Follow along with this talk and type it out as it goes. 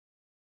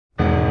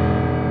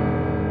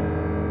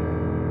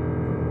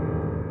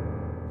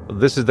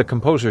This is the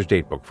Composer's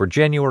Datebook for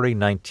January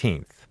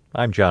 19th.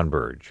 I'm John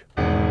Burge.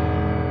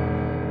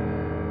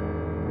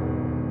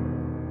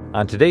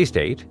 On today's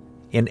date,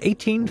 in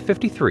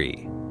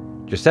 1853,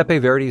 Giuseppe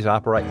Verdi's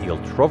opera Il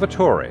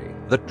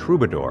Trovatore, the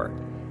Troubadour,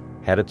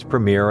 had its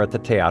premiere at the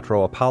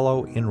Teatro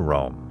Apollo in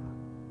Rome.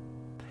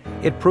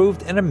 It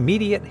proved an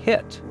immediate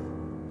hit.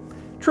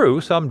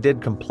 True, some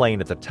did complain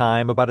at the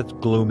time about its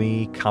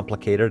gloomy,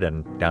 complicated,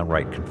 and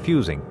downright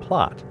confusing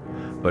plot,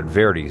 but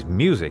Verdi's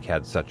music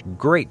had such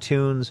great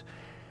tunes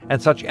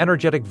and such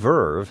energetic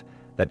verve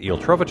that Il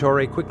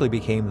Trovatore quickly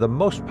became the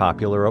most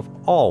popular of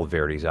all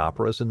Verdi's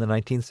operas in the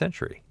 19th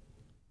century.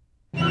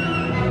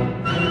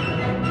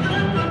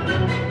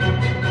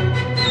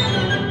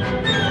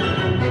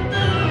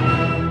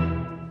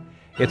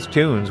 Its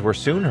tunes were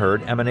soon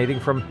heard emanating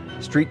from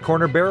street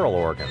corner barrel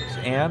organs,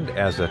 and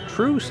as a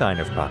true sign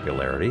of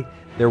popularity,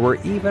 there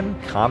were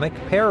even comic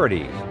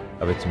parodies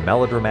of its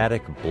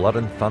melodramatic blood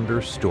and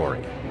thunder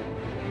story.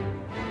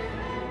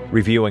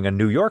 Reviewing a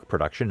New York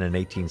production in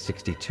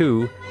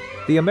 1862,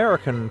 the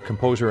American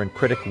composer and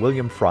critic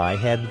William Fry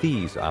had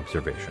these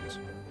observations.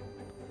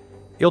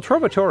 Il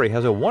Trovatore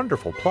has a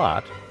wonderful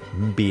plot,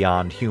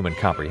 beyond human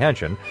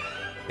comprehension.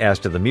 As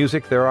to the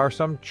music, there are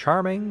some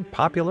charming,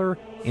 popular,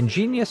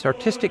 ingenious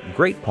artistic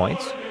great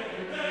points.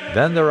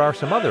 Then there are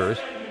some others,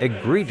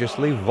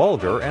 egregiously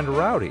vulgar and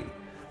rowdy.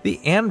 The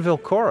Anvil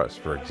Chorus,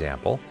 for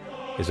example,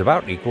 is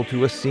about equal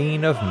to a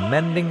scene of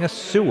mending a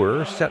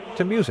sewer set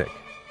to music.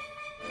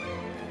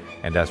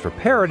 And as for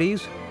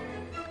parodies,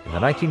 in the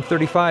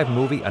 1935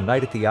 movie A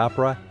Night at the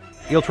Opera,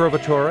 Il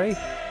Trovatore,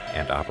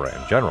 and opera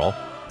in general,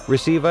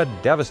 receive a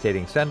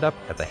devastating send-up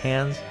at the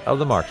hands of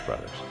the Marx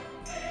Brothers.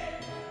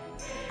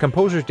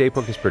 Composer's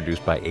Datebook is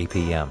produced by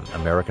APM,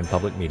 American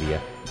Public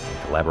Media,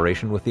 in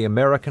collaboration with the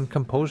American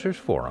Composers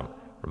Forum,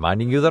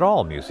 reminding you that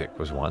all music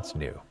was once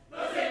new.